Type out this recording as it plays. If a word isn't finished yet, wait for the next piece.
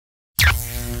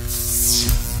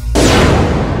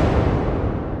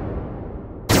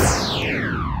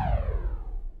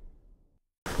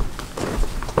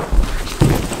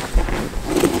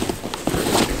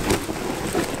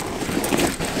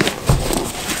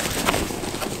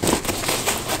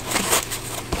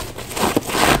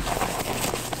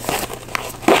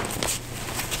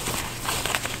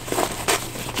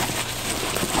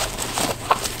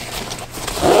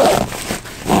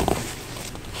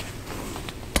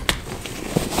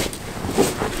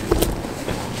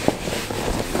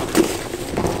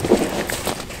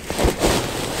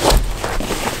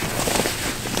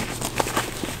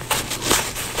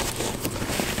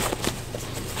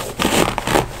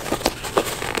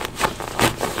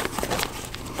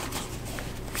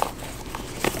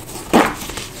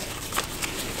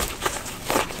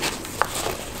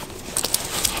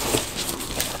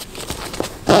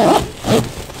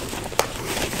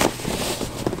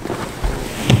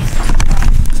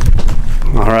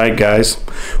Alright guys,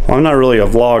 well I'm not really a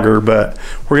vlogger, but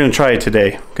we're going to try it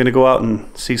today. Going to go out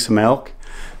and see some elk.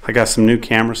 I got some new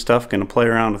camera stuff, going to play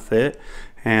around with it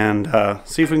and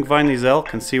see if we can find these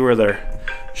elk and see where they're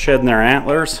shedding their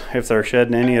antlers, if they're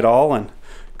shedding any at all, and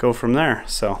go from there.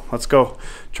 So let's go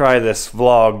try this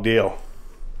vlog deal.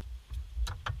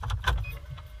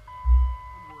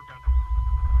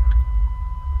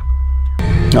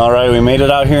 Alright, we made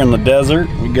it out here in the desert.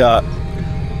 We got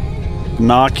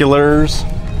binoculars,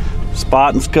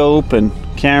 spot and scope, and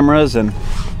cameras, and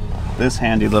this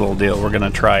handy little deal we're gonna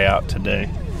try out today.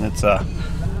 It's a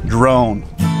drone.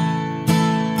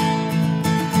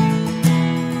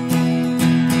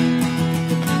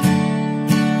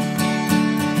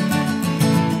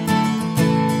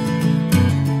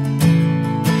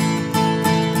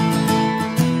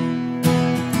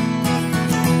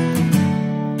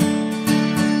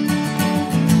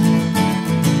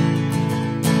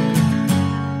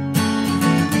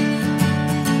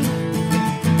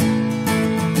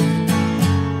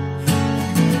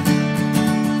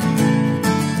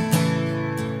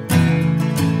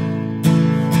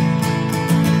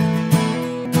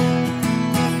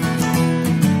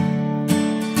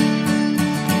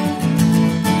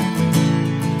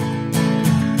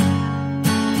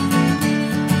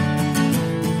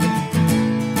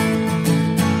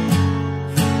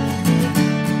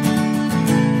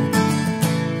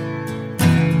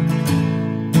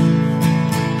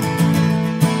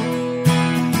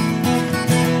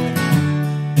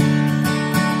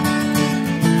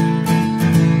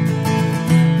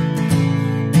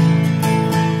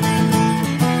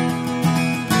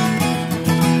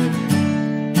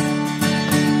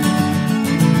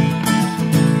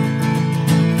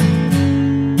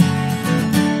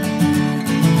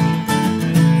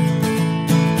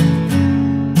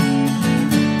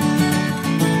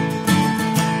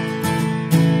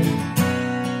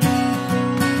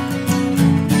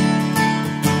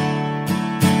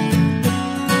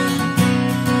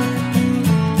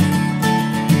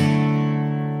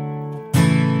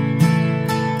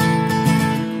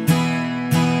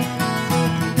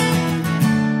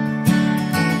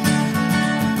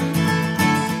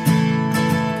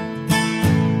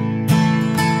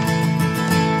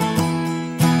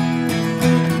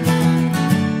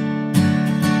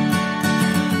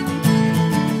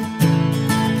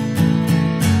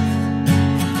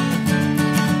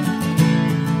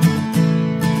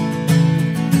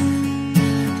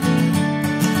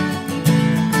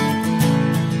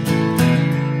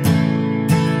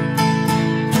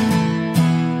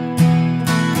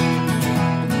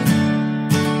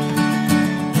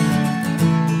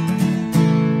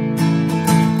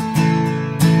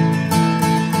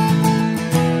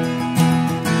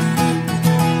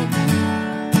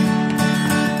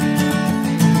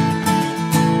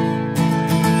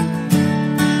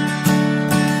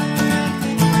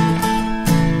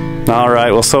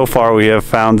 Alright, well so far we have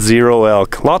found 0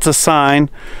 elk. Lots of sign.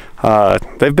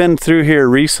 They've been through here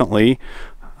recently.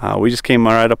 We just came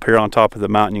right up here on top of the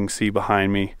mountain. You can see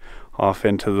behind me off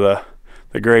into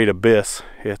the great abyss.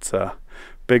 It's a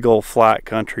big old flat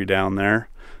country down there.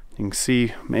 You can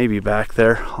see maybe back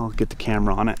there. I'll get the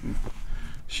camera on it and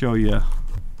show you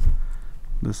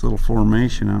this little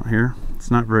formation out here. It's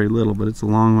not very little, but it's a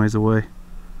long ways away.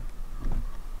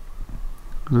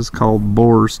 It is called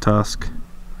Boar's Tusk.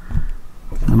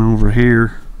 And over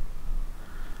here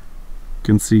you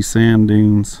can see sand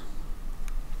dunes.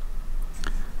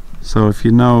 So if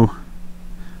you know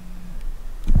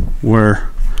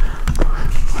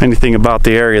anything about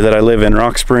the area that I live in,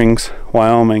 Rock Springs,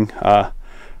 Wyoming,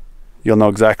 you'll know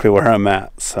exactly where I'm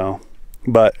at. So,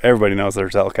 but everybody knows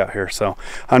there's elk out here, so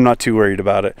I'm not too worried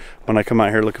about it. When I come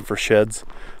out here looking for sheds,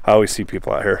 I always see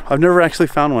people out here. I've never actually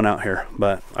found one out here,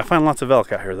 but I find lots of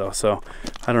elk out here though, so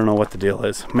I don't know what the deal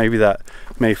is. Maybe that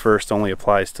May 1st only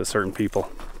applies to certain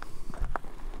people.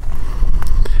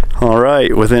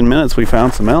 Alright, within minutes we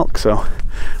found some elk, so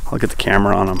I'll get the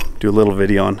camera on them, do a little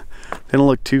video, and they don't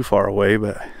look too far away,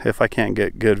 but if I can't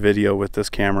get good video with this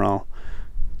camera, I'll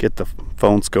get the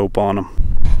phone scope on them.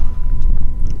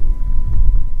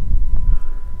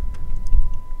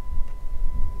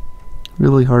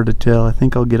 Really hard to tell. I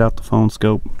think I'll get out the phone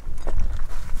scope.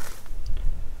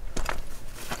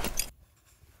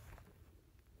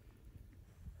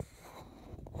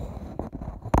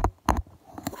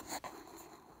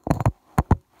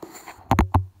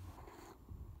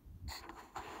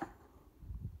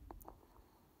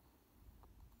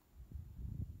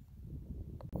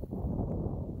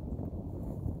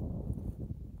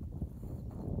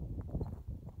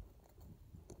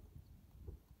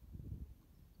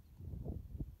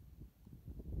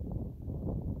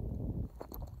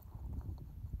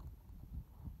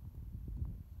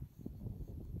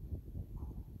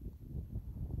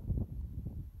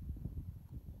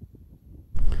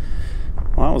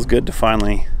 Feels good to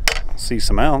finally see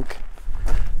some elk.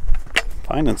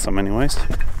 Finding some anyways.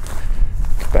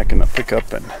 Get back in the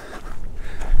pickup and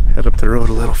head up the road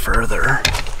a little further.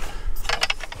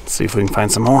 See if we can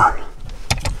find some more.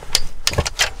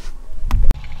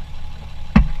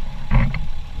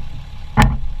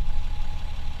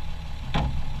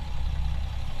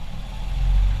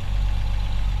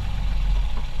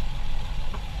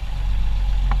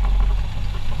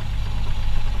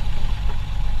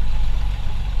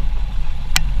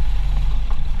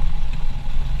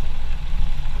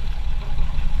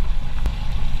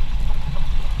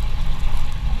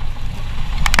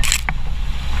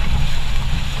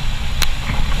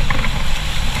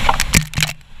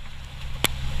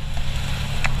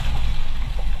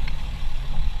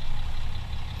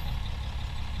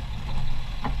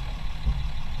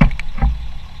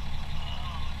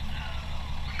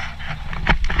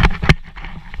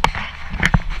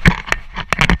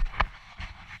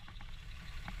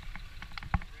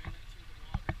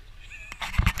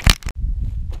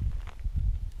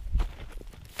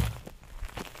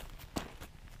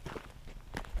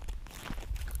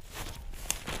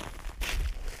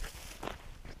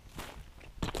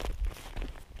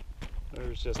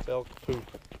 There's just elk poop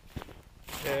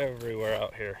everywhere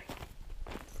out here.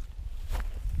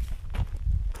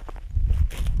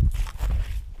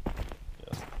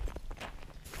 Just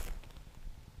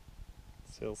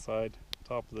this hillside,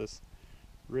 top of this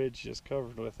ridge just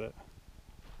covered with it.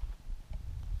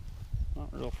 Not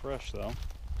real fresh though.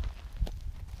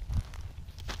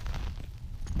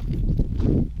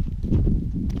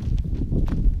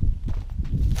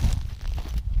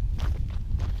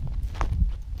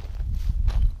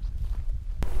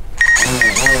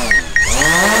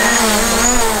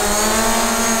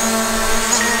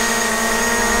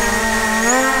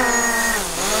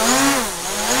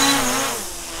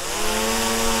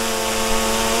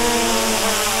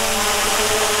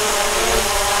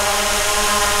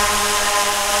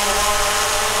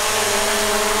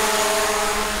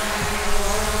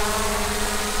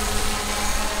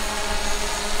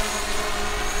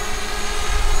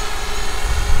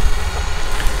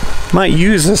 Might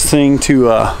use this thing to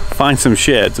find some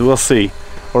sheds. We'll see,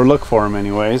 or look for them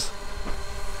anyways.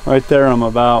 Right there I'm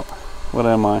about, what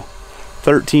am I,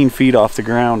 13 feet off the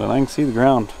ground, and I can see the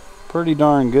ground pretty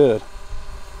darn good.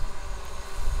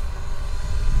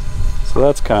 So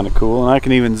that's kind of cool, and I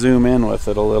can even zoom in with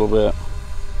it a little bit.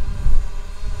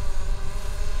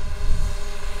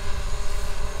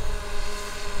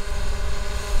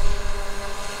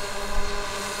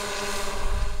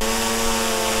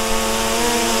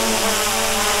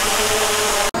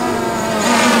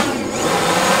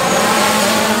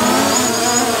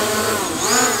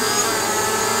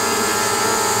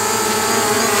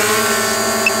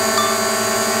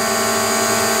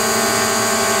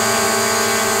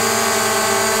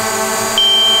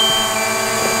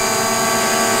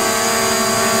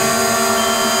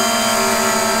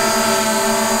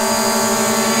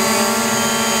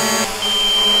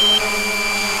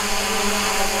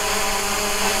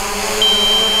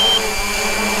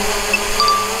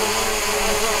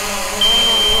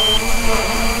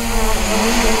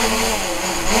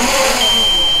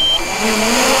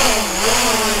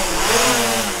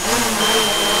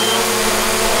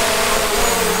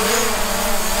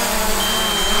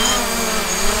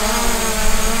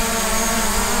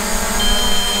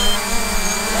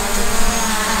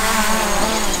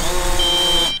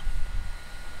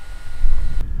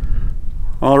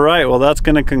 Alright, well that's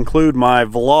going to conclude my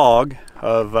vlog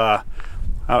of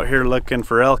out here looking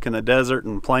for elk in the desert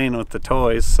and playing with the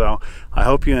toys. So I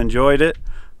hope you enjoyed it.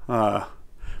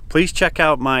 Please check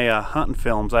out my hunting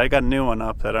films. I got a new one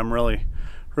up that I'm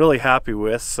really happy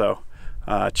with, so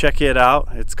check it out.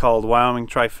 It's called Wyoming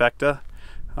Trifecta.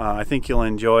 I think you'll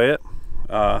enjoy it.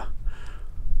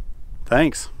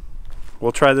 Thanks.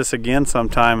 We'll try this again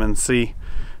sometime and see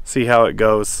how it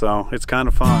goes. So it's kind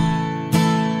of fun.